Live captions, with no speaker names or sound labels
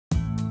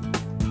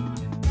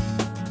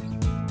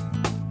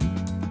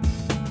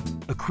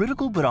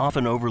critical but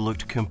often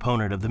overlooked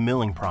component of the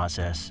milling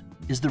process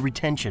is the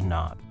retention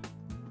knob.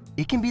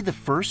 It can be the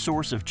first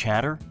source of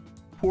chatter,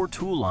 poor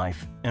tool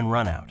life, and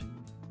runout.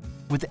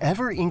 With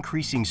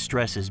ever-increasing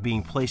stresses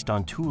being placed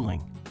on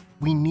tooling,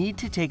 we need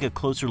to take a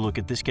closer look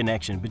at this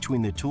connection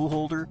between the tool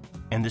holder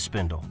and the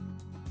spindle.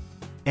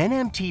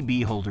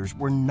 NMTB holders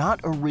were not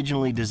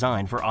originally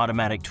designed for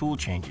automatic tool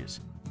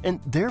changes and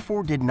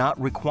therefore did not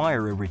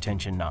require a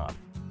retention knob.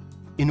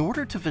 In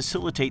order to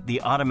facilitate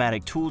the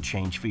automatic tool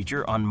change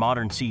feature on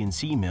modern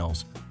CNC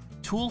mills,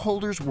 tool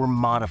holders were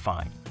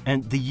modified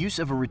and the use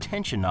of a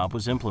retention knob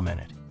was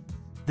implemented.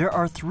 There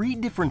are 3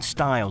 different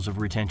styles of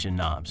retention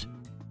knobs.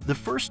 The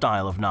first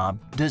style of knob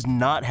does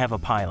not have a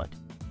pilot,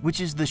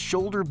 which is the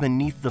shoulder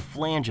beneath the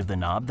flange of the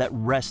knob that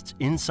rests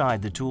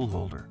inside the tool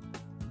holder.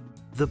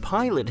 The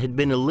pilot had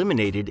been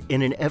eliminated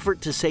in an effort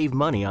to save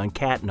money on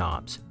cat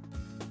knobs.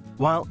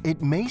 While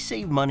it may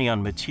save money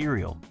on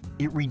material,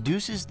 it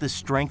reduces the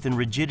strength and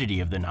rigidity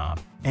of the knob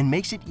and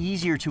makes it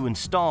easier to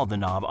install the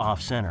knob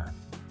off-center.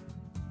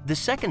 The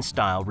second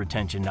style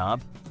retention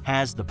knob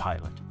has the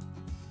pilot.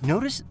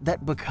 Notice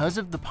that because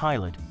of the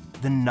pilot,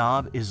 the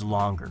knob is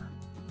longer.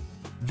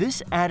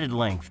 This added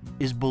length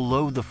is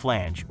below the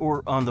flange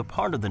or on the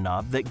part of the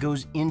knob that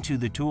goes into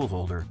the tool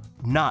holder,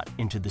 not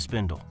into the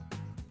spindle.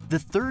 The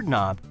third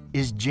knob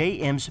is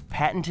JM's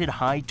patented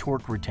high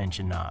torque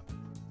retention knob.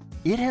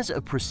 It has a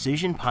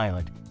precision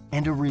pilot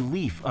and a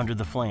relief under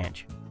the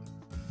flange.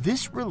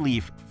 This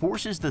relief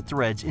forces the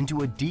threads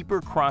into a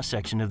deeper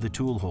cross-section of the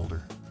tool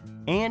holder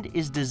and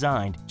is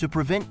designed to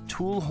prevent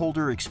tool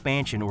holder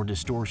expansion or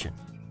distortion.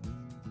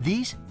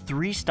 These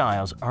 3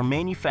 styles are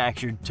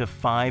manufactured to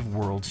 5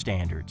 world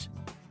standards: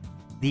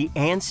 the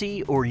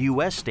ANSI or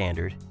US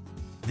standard,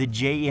 the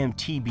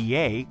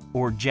JMTBA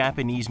or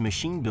Japanese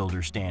Machine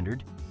Builder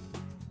standard,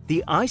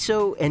 the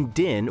ISO and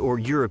DIN or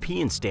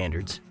European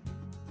standards,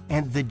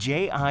 and the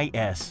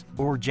JIS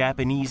or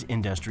Japanese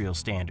Industrial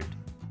Standard.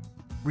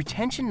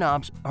 Retention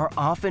knobs are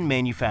often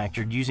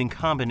manufactured using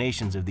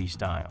combinations of these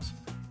styles.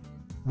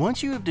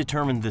 Once you have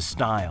determined the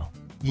style,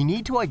 you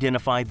need to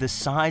identify the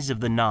size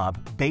of the knob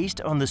based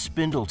on the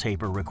spindle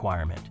taper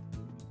requirement.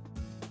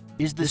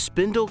 Is the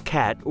spindle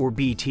CAT or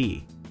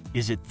BT?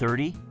 Is it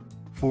 30,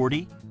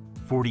 40,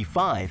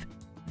 45,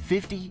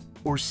 50,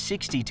 or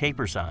 60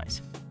 taper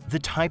size? The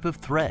type of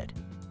thread.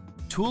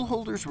 Tool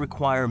holders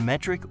require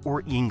metric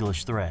or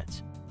English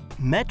threads.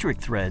 Metric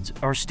threads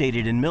are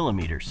stated in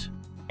millimeters,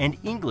 and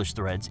English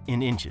threads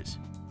in inches.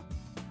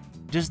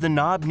 Does the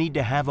knob need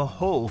to have a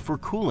hole for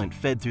coolant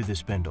fed through the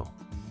spindle?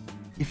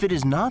 If it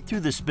is not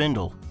through the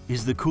spindle,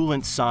 is the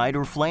coolant side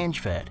or flange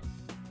fed?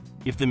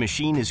 If the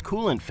machine is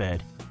coolant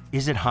fed,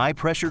 is it high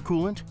pressure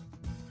coolant?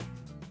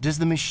 Does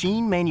the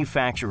machine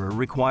manufacturer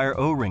require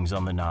O-rings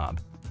on the knob?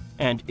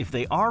 And if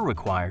they are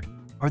required,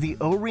 are the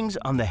O-rings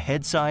on the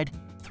head side,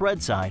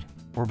 thread side,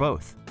 or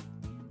both?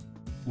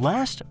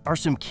 Last are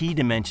some key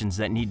dimensions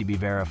that need to be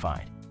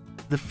verified.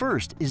 The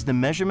first is the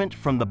measurement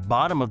from the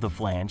bottom of the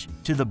flange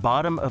to the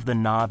bottom of the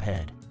knob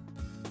head.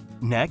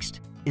 Next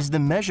is the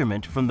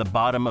measurement from the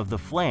bottom of the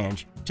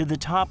flange to the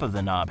top of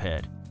the knob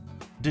head.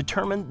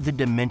 Determine the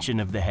dimension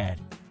of the head.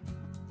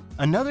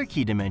 Another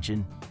key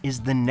dimension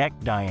is the neck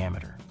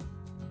diameter.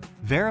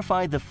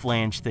 Verify the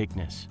flange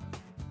thickness.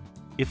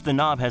 If the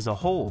knob has a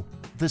hole,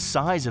 the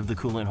size of the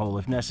coolant hole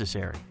if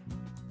necessary.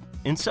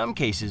 In some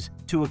cases,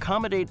 to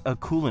accommodate a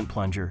coolant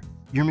plunger,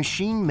 your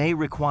machine may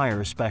require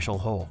a special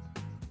hole.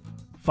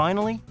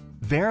 Finally,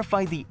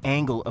 verify the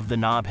angle of the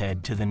knob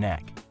head to the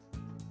neck.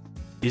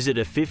 Is it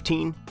a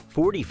 15,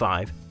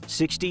 45,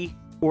 60,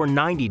 or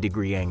 90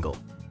 degree angle?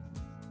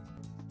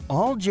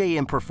 All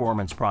JM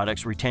Performance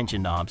Products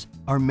retention knobs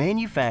are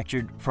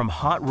manufactured from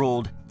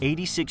hot-rolled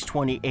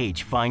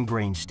 8620H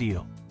fine-grained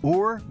steel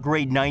or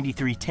grade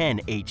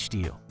 9310H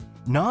steel.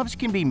 Knobs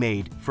can be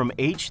made from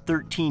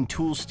H13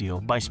 tool steel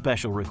by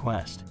special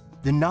request.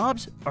 The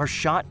knobs are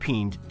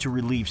shot-peened to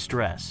relieve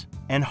stress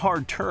and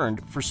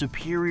hard-turned for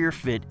superior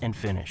fit and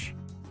finish.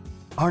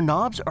 Our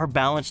knobs are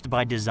balanced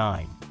by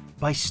design,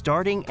 by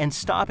starting and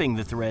stopping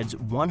the threads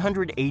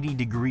 180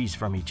 degrees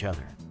from each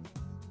other.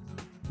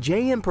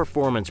 JM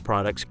Performance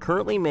Products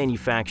currently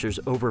manufactures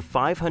over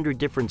 500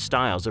 different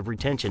styles of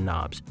retention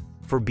knobs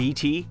for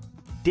BT,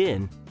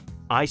 DIN,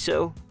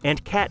 ISO,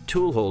 and CAT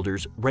tool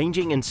holders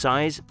ranging in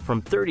size from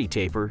 30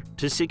 taper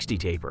to 60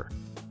 taper.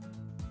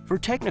 For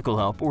technical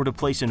help or to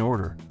place an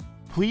order,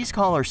 please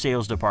call our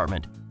sales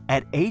department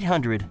at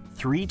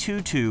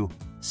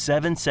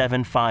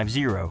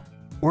 800-322-7750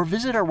 or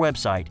visit our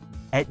website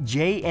at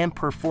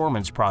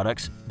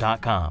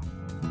jmperformanceproducts.com.